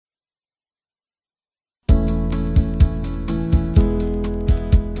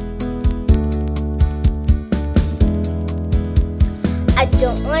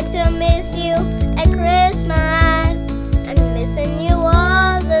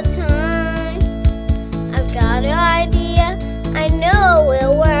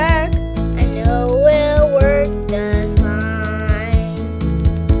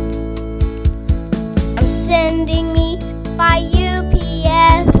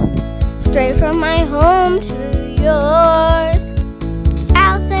from my home to yours.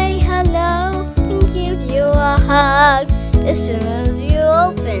 I'll say hello and give you a hug as soon as you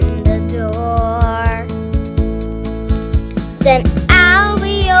open the door. Then I'll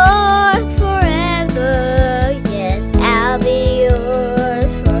be yours forever. Yes, I'll be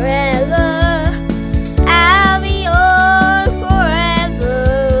yours forever. I'll be yours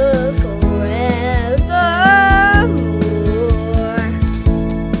forever, forevermore.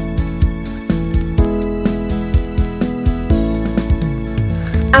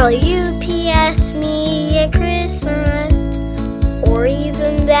 I'll UPS me at Christmas or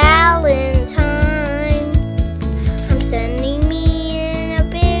even Valentine. I'm sending me in a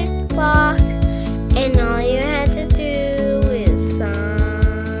big box, and all you have to do is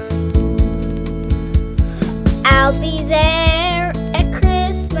sign. I'll be there at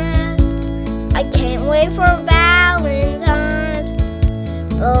Christmas. I can't wait for Valentine's.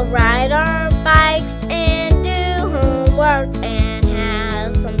 We'll ride our bikes